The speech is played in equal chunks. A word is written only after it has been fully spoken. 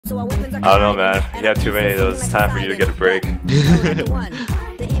don't know, man. You had too many of those. It's time for you to get a break.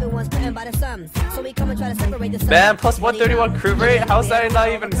 Man, plus 131 crit rate? How's that not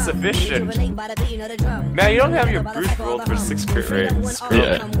even sufficient? Man, you don't have your brute rolled for 6 crit rate.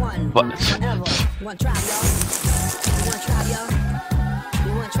 Yeah. What?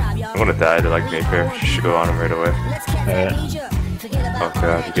 I'm gonna die to like Mayfair. You should go on him right away. Oh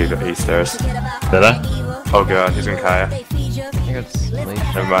god, he gave 8 stars. Did I? Oh god, he's gonna Kaya.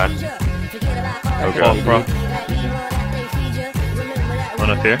 Never mind. Oh god. Oh, bro. One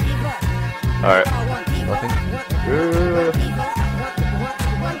up here. Alright.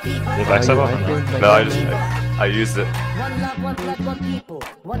 Did backstab off? No, I used it.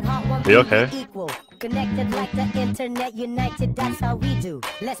 Are you okay? Connected like the internet, united, that's how we do.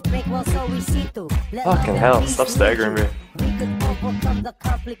 Let's break walls so we see through. Fucking hell, stop staggering me. We could overcome the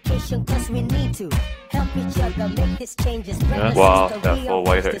complication cause we need to help each other make these changes. Yeah. Wow, that full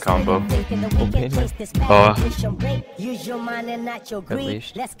white hit combo. Use your mind and not your greed.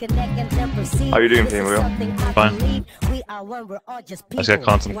 Let's connect and then proceed. How you doing, Painwheel? Fine. I just got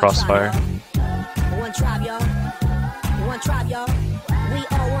constant crossfire. One tribe, y'all. One tribe, y'all. We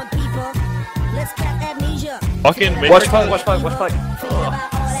all one people. Let's catch amnesia. Fucking Watch plug, watch plug, watch plug.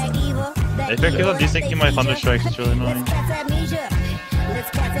 Mayfair kills, he's thinking my thunder strikes is really annoying.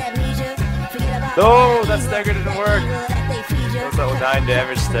 No, that stagger didn't work. That was that 9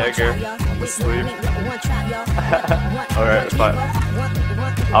 damage stagger. I'm asleep. Alright, it's fine.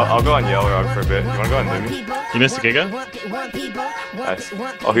 I'll go on Yellow Rock for a bit. You wanna go on Lumi? You missed the Giga? Nice.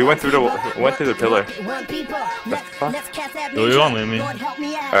 Oh, he went through the pillar. The fuck? Do we want Lumi?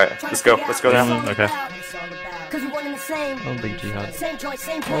 Alright, let's go. Let's go now. Okay. Oh, big jihad.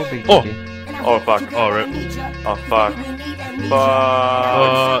 Oh, big Oh! Oh fuck. Oh, rip. Oh fuck.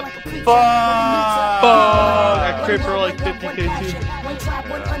 Fuck. Fuck. That crit for like 50k too.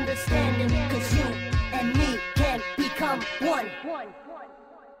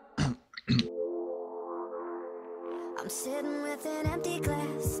 I'm sitting with an empty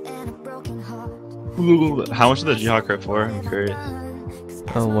glass and a broken heart. Ooh, how much did the jihad crit for? I'm curious.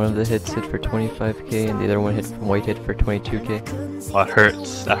 Oh, one of the hits hit for 25k and the other one hit from white hit for 22k. Oh, that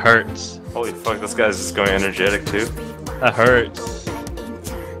hurts. That hurts. Holy fuck, this guy's just going energetic too. That hurts.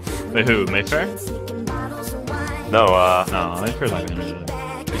 Wait, who? Mayfair? No, No, Mayfair's not gonna do it.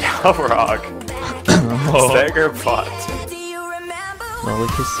 Yellow Rock. Stagger bot. No,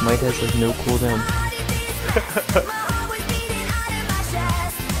 like his smite has like no cooldown.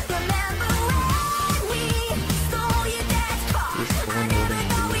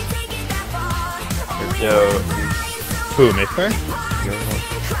 Yo. Who, Mayfair?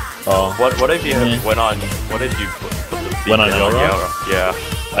 Oh. What if you went on, what if you put the beat Went on down Yellow Rock? Yeah.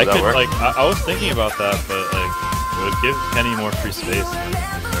 I Does that could, work? like, I was thinking about that, but, like, it would give Kenny more free space.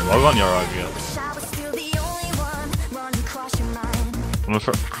 I'll go on Yellow Rock again. I'm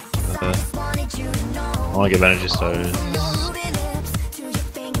for, I wanna get energy started.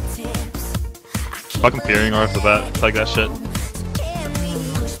 Fucking fearing right off the bat. Like that shit.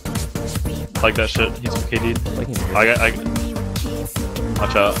 Like that shit. He's KD'd.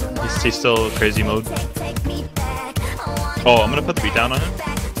 Watch out. He's still crazy mode. Oh, I'm gonna put the beat down on him.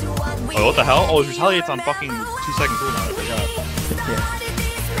 Oh, what the hell? Oh, it retaliates on fucking 2-second cooldown. I forgot. Yeah.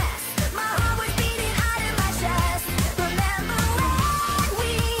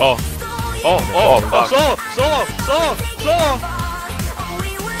 Oh. Oh, fuck. Solo!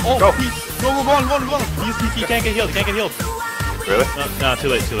 Oh, Go. Go on. He can't get healed. Really? No, too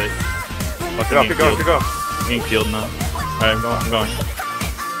late. Keep going. I'm getting killed now. Alright, I'm going.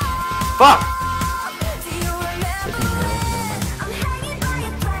 Fuck!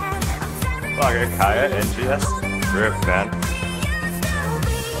 Fuck, I got Kaya and GS. Rip, man.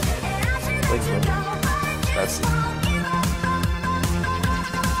 That's...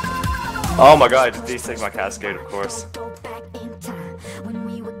 Oh my god, I just desync my cascade, of course.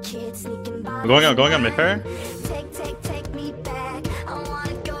 I'm going on Mayfair?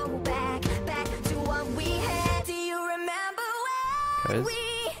 Guys.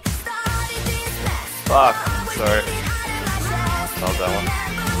 Fuck, sorry. Not that one.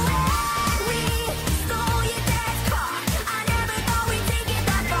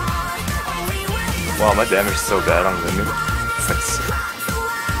 Wow, my damage is so bad on Limit. It's like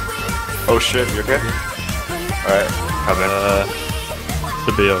oh shit, you okay? Alright, come in.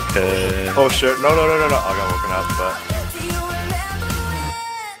 Should be okay. Oh shit, no. I got woken up, but...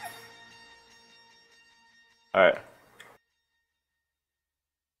 Alright.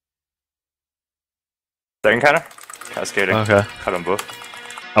 Second counter? Cascading. Okay. Cut them both.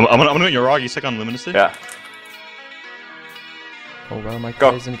 I'm gonna do your Rog, you stick on Luminously? Yeah. Oh wow, my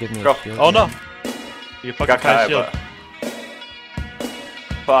Go. guy isn't giving me Go. a shield. Oh no! man. You fucking Got Kai Kai, shield.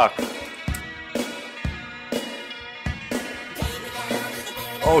 but... Fuck.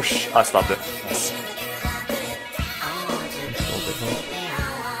 Oh I stopped it. Nice. He sold it, huh?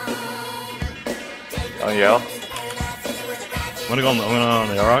 Oh yeah. I'm gonna go on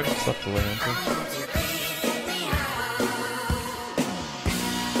the Yarog. Slept away, Andrew.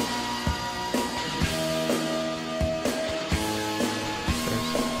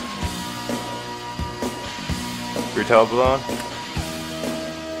 Retail blown.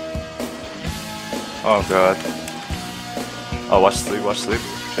 Oh god. Oh, watch sleep, watch sleep.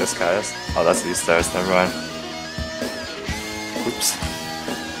 Just Kaius. Oh, that's these stairs, never mind. Oops.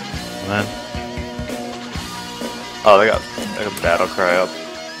 Man. Oh, they got a battle cry up.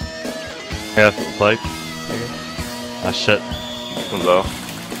 Yeah, like. Here. Ah shit. One low.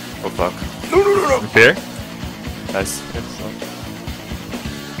 Oh fuck. No, no, no, no! Fear? Nice. Good stuff.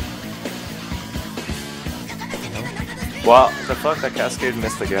 Wow, the fuck, that cascade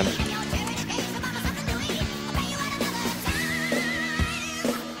missed again.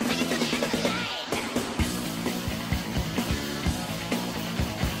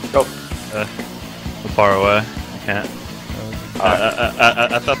 Go. I'm far away. I can't. I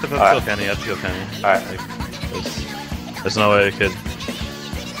thought the Alright. kill Kenny. I had to kill Kenny. Alright. Like, there's no way I could.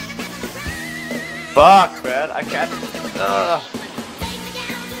 Fuck, man, I can't. So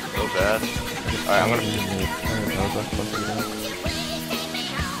bad. Alright, I'm gonna.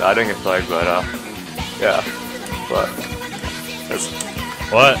 No, I didn't get flagged, but yeah. But it's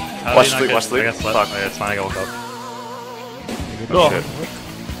What? How Watch did you not sleep, get- watch sleep. I got slept. Fuck. Oh, yeah, it's fine. I got woke up. oh, shit.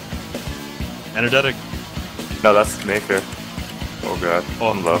 Energetic. No, that's Mayfair. Oh god. Oh,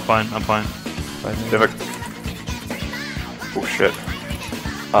 I'm low. I'm fine. I'm fine. 5 They minutes. have a... Oh shit.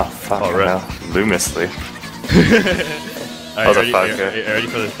 Oh fuck. Oh, right. Now. Luminously. Alright, Oh, the ready, 5K. are you ready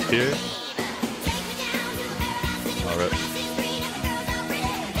for the spear? Alright.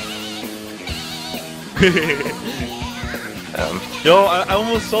 Yo, I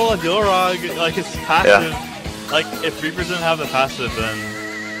almost saw a Dilrog, like his passive. Like, if Reapers didn't have the passive, then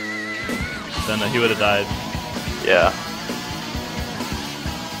he would have died. Yeah.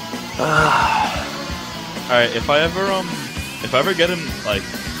 Alright, if I ever get him like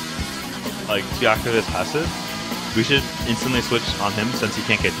to activate his passive, we should instantly switch on him since he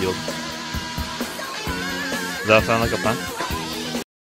can't get healed. Does that sound like a plan?